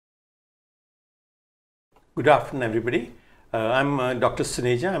Good afternoon, everybody. I'm Dr.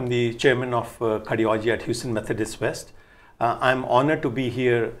 Suneja. I'm the chairman of cardiology at Houston Methodist West. I'm honored to be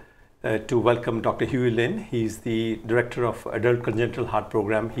here to welcome Dr. Huie Lin. He's the director of adult congenital heart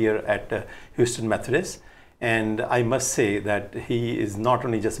program here at Houston Methodist. And I must say that he is not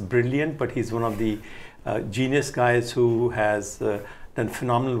only just brilliant, but he's one of the genius guys who has done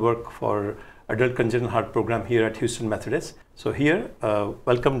phenomenal work for adult congenital heart program here at Houston Methodist. So here,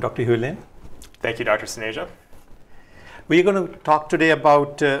 welcome Dr. Huie Lin. Thank you, Dr. Suneja. We're going to talk today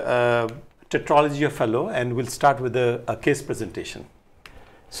about Tetralogy of Fallot, and we'll start with a case presentation.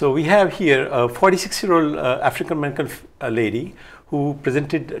 So we have here a 46-year-old African-American lady who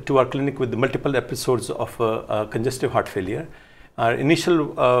presented to our clinic with multiple episodes of congestive heart failure. Our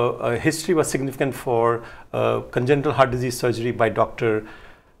initial history was significant for congenital heart disease surgery by the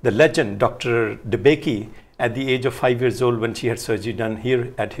legend, Dr. DeBakey, at the age of 5 years old when she had surgery done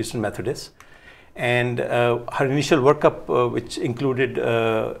here at Houston Methodist. And her initial workup, which included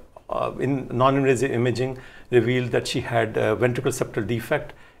in non-invasive imaging, revealed that she had ventricular septal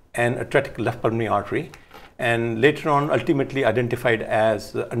defect and atretic left pulmonary artery, and later on ultimately identified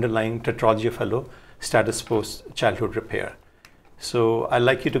as the underlying Tetralogy of Fallot status post childhood repair. So I'd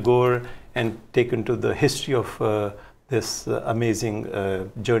like you to go and take into the history of this amazing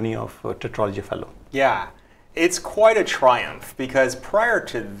journey of Tetralogy of Fallot. Yeah. It's quite a triumph because prior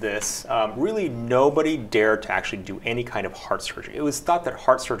to this, really nobody dared to actually do any kind of heart surgery. It was thought that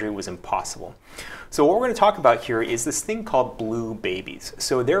heart surgery was impossible. So what we're going to talk about here is this thing called blue babies.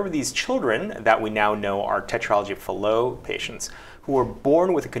 So there were these children that we now know are Tetralogy of Fallot patients who were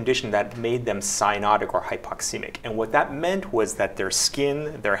born with a condition that made them cyanotic or hypoxemic. And what that meant was that their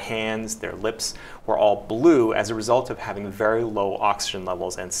skin, their hands, their lips were all blue as a result of having very low oxygen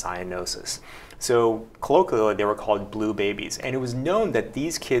levels and cyanosis. So colloquially, they were called blue babies. And it was known that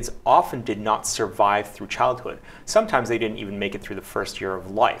these kids often did not survive through childhood. Sometimes they didn't even make it through the first year of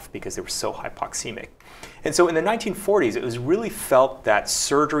life because they were so hypoxemic. And so in the 1940s, it was really felt that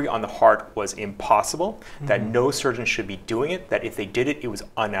surgery on the heart was impossible, that no surgeon should be doing it, that if they did it, it was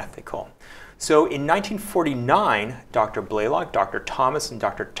unethical. So in 1949, Dr. Blaylock, Dr. Thomas, and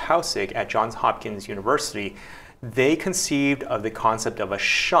Dr. Taussig at Johns Hopkins University, they conceived of the concept of a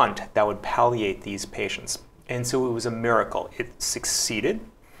shunt that would palliate these patients. And so it was a miracle. It succeeded,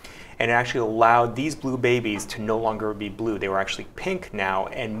 and it actually allowed these blue babies to no longer be blue. They were actually pink now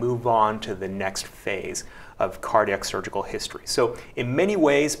and move on to the next phase of cardiac surgical history. So in many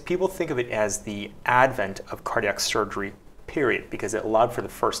ways, people think of it as the advent of cardiac surgery, period, because it allowed for the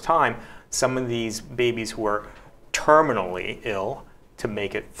first time some of these babies who were terminally ill to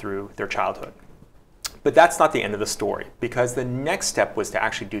make it through their childhood. But that's not the end of the story, because the next step was to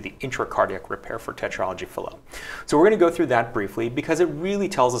actually do the intracardiac repair for Tetralogy of Fallot. So we're going to go through that briefly because it really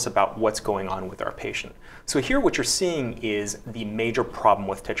tells us about what's going on with our patient. So here what you're seeing is the major problem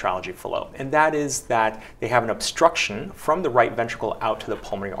with Tetralogy of Fallot, and that is that they have an obstruction from the right ventricle out to the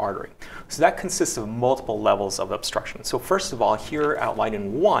pulmonary artery. So that consists of multiple levels of obstruction. So first of all, here outlined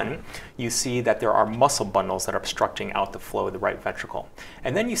in 1, you see that there are muscle bundles that are obstructing out the flow of the right ventricle.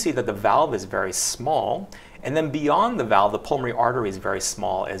 And then you see that the valve is very small, and then beyond the valve, the pulmonary artery is very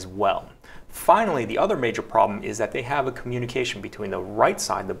small as well. Finally, the other major problem is that they have a communication between the right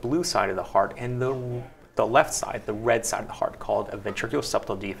side, the blue side of the heart, and the left side, the red side of the heart, called a ventricular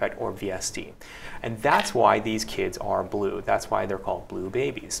septal defect, or VSD. And that's why these kids are blue. That's why they're called blue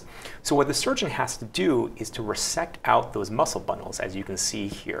babies. So what the surgeon has to do is to resect out those muscle bundles, as you can see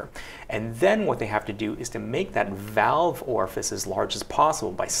here. And then what they have to do is to make that valve orifice as large as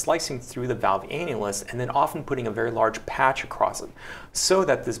possible by slicing through the valve annulus and then often putting a very large patch across it so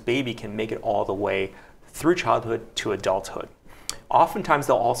that this baby can make it all the way through childhood to adulthood. Oftentimes,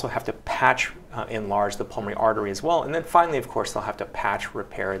 they'll also have to patch enlarge the pulmonary artery as well. And then finally, of course, they'll have to patch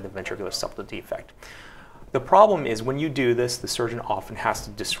repair the ventricular septal defect. The problem is when you do this, the surgeon often has to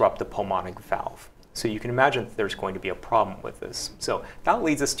disrupt the pulmonic valve. So you can imagine that there's going to be a problem with this. So that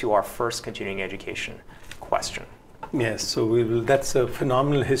leads us to our first continuing education question. Yes, so that's a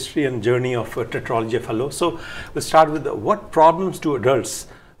phenomenal history and journey of Tetralogy of Fallot. So we'll start with what problems do adults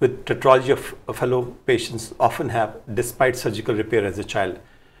with Tetralogy of Fallot patients often have despite surgical repair as a child?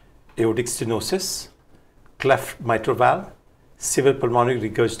 Aortic stenosis, cleft mitral valve, severe pulmonary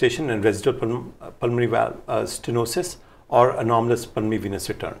regurgitation and residual pulmonary valve stenosis, or anomalous pulmonary venous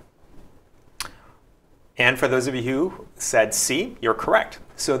return. And for those of you who said C, you're correct.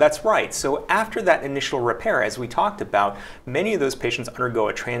 So that's right. So after that initial repair, as we talked about, many of those patients undergo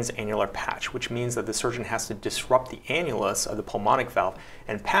a transannular patch, which means that the surgeon has to disrupt the annulus of the pulmonic valve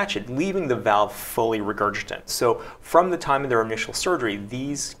and patch it, leaving the valve fully regurgitant. So from the time of their initial surgery,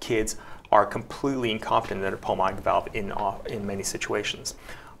 these kids are completely incompetent in a pulmonic valve in many situations.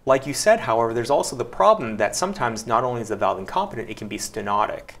 Like you said, however, there's also the problem that sometimes not only is the valve incompetent, it can be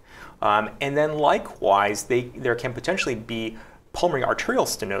stenotic. And then likewise, there can potentially be pulmonary arterial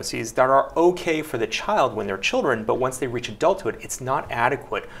stenoses that are okay for the child when they're children, but once they reach adulthood, it's not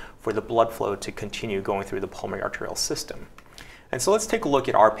adequate for the blood flow to continue going through the pulmonary arterial system. And so let's take a look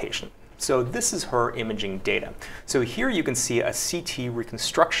at our patient. So this is her imaging data. So here you can see a CT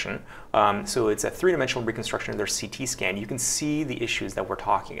reconstruction. So it's a three-dimensional reconstruction of their CT scan. You can see the issues that we're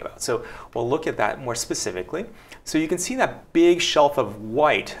talking about. So we'll look at that more specifically. So you can see that big shelf of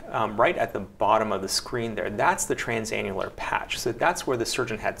white right at the bottom of the screen there. That's the transannular patch. So that's where the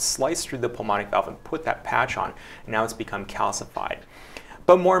surgeon had sliced through the pulmonic valve and put that patch on. And now it's become calcified.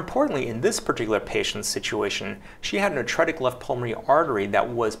 But more importantly, in this particular patient's situation, she had an atretic left pulmonary artery that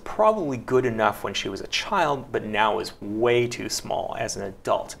was probably good enough when she was a child, but now is way too small as an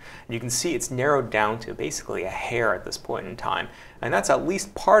adult. And you can see it's narrowed down to basically a hair at this point in time. And that's at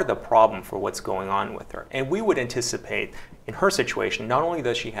least part of the problem for what's going on with her. And we would anticipate in her situation, not only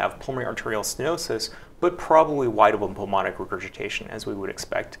does she have pulmonary arterial stenosis, but probably wide open pulmonic regurgitation, as we would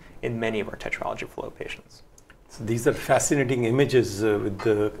expect in many of our Tetralogy of Fallot patients. So these are fascinating images with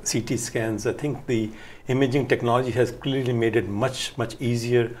the CT scans. I think the imaging technology has clearly made it much, much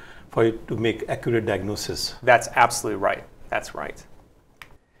easier for you to make accurate diagnosis. That's absolutely right. That's right.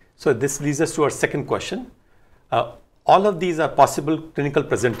 So this leads us to our second question. All of these are possible clinical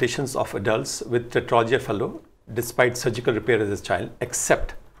presentations of adults with Tetralogy of Fallot despite surgical repair as a child,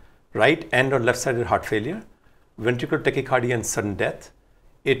 except right and or left-sided heart failure, ventricular tachycardia and sudden death,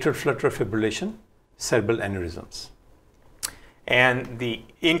 atrial flutter fibrillation, cerebral aneurysms. And the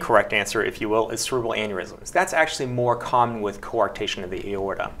incorrect answer, if you will, is cerebral aneurysms. That's actually more common with coarctation of the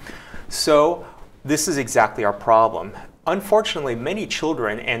aorta. So this is exactly our problem. Unfortunately, many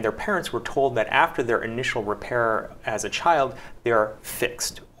children and their parents were told that after their initial repair as a child, they're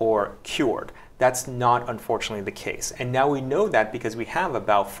fixed or cured. That's not, unfortunately, the case. And now we know that because we have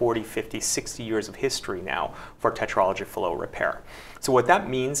about 40, 50, 60 years of history now for Tetralogy of Fallot repair. So what that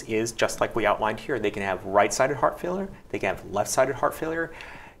means is, just like we outlined here, they can have right-sided heart failure, they can have left-sided heart failure.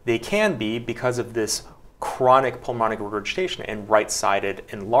 They can be, because of this chronic pulmonic regurgitation and right-sided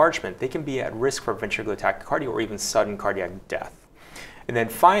enlargement, they can be at risk for ventricular tachycardia or even sudden cardiac death. And then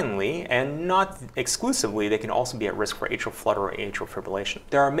finally, and not exclusively, they can also be at risk for atrial flutter or atrial fibrillation.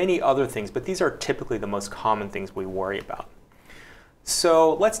 There are many other things, but these are typically the most common things we worry about.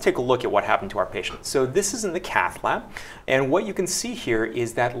 So let's take a look at what happened to our patient. So this is in the cath lab, and what you can see here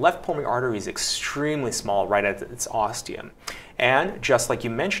is that left pulmonary artery is extremely small right at its ostium. And just like you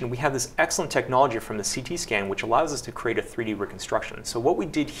mentioned, we have this excellent technology from the CT scan which allows us to create a 3D reconstruction. So what we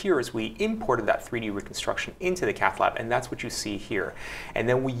did here is we imported that 3D reconstruction into the cath lab, and that's what you see here. And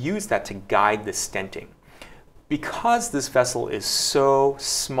then we used that to guide the stenting. Because this vessel is so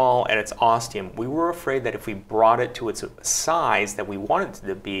small at its ostium, we were afraid that if we brought it to its size that we wanted it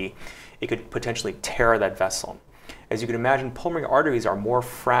to be, it could potentially tear that vessel. As you can imagine, pulmonary arteries are more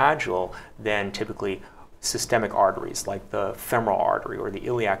fragile than typically systemic arteries like the femoral artery or the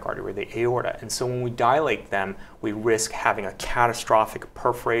iliac artery or the aorta. And so when we dilate them, we risk having a catastrophic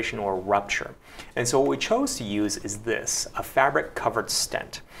perforation or rupture. And so what we chose to use is this, a fabric-covered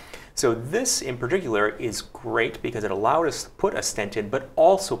stent. So this in particular is great because it allowed us to put a stent in, but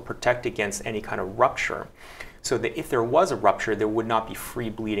also protect against any kind of rupture. So that if there was a rupture, there would not be free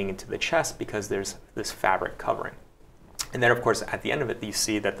bleeding into the chest because there's this fabric covering. And then of course at the end of it, you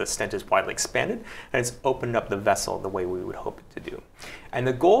see that the stent is widely expanded and it's opened up the vessel the way we would hope it to do. And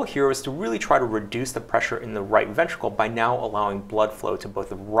the goal here is to really try to reduce the pressure in the right ventricle by now allowing blood flow to both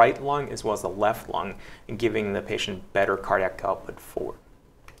the right lung as well as the left lung and giving the patient better cardiac output forward.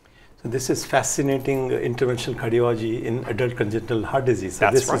 So this is fascinating interventional cardiology in adult congenital heart disease. So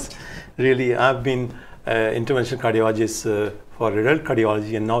That's this right. is really, I've been interventional cardiologist for adult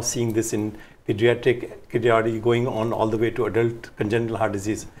cardiology, and now seeing this in pediatric cardiology going on all the way to adult congenital heart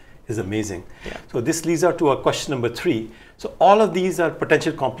disease is amazing. Yeah. So this leads out to our question number 3. So all of these are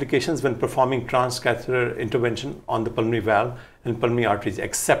potential complications when performing transcatheter intervention on the pulmonary valve and pulmonary arteries,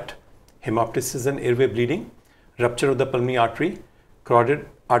 except hemoptysis and airway bleeding, rupture of the pulmonary artery, carotid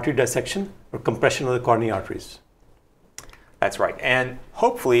artery dissection, or compression of the coronary arteries. That's right. And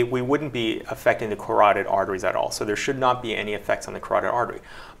hopefully we wouldn't be affecting the carotid arteries at all. So there should not be any effects on the carotid artery.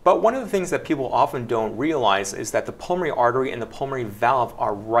 But one of the things that people often don't realize is that the pulmonary artery and the pulmonary valve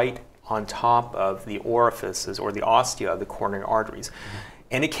are right on top of the orifices or the ostia of the coronary arteries.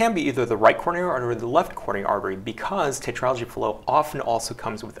 And it can be either the right coronary artery or the left coronary artery, because Tetralogy of Fallot often also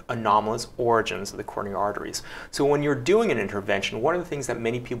comes with anomalous origins of the coronary arteries. So when you're doing an intervention, one of the things that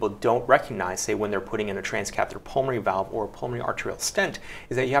many people don't recognize, say when they're putting in a transcatheter pulmonary valve or a pulmonary arterial stent,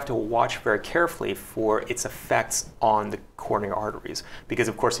 is that you have to watch very carefully for its effects on the coronary arteries. Because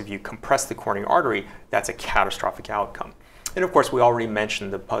of course, if you compress the coronary artery, that's a catastrophic outcome. And of course, we already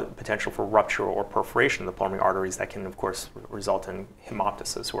mentioned the potential for rupture or perforation of the pulmonary arteries that can, of course, result in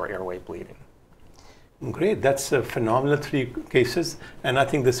hemoptysis or airway bleeding. Great, that's phenomenal 3 cases, and I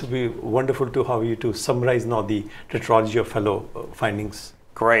think this will be wonderful to have you to summarize now the Tetralogy of Fallot findings.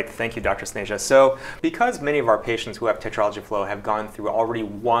 Great, thank you, Dr. Suneja. So, because many of our patients who have Tetralogy of Fallot have gone through already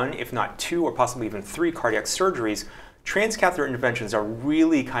 1, if not 2, or possibly even 3 cardiac surgeries, transcatheter interventions are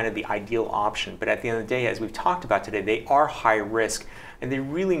really kind of the ideal option, but at the end of the day, as we've talked about today, they are high risk, and they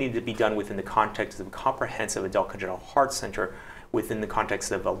really need to be done within the context of a comprehensive adult congenital heart center, within the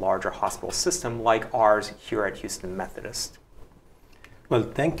context of a larger hospital system like ours here at Houston Methodist. Well,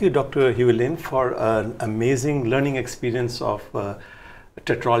 thank you, Dr. Huie Lin, for an amazing learning experience of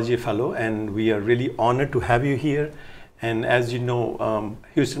Tetralogy of Fallot, and we are really honored to have you here. And as you know,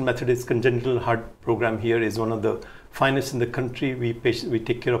 Houston Methodist Congenital Heart Program here is one of the finest in the country. We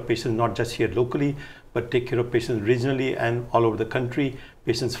take care of patients not just here locally, but take care of patients regionally and all over the country.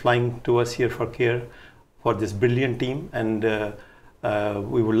 Patients flying to us here for care for this brilliant team. And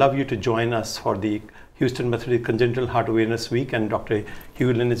we would love you to join us for the Houston Methodist Congenital Heart Awareness Week. And Dr.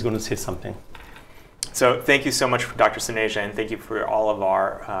 Huie Lin is going to say something. So thank you so much, Dr. Suneja, and thank you for all of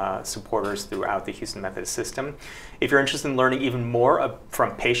our supporters throughout the Houston Methodist system. If you're interested in learning even more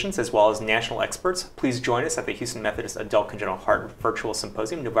from patients as well as national experts, please join us at the Houston Methodist Adult Congenital Heart Virtual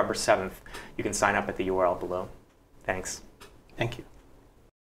Symposium, November 7th. You can sign up at the URL below. Thanks. Thank you.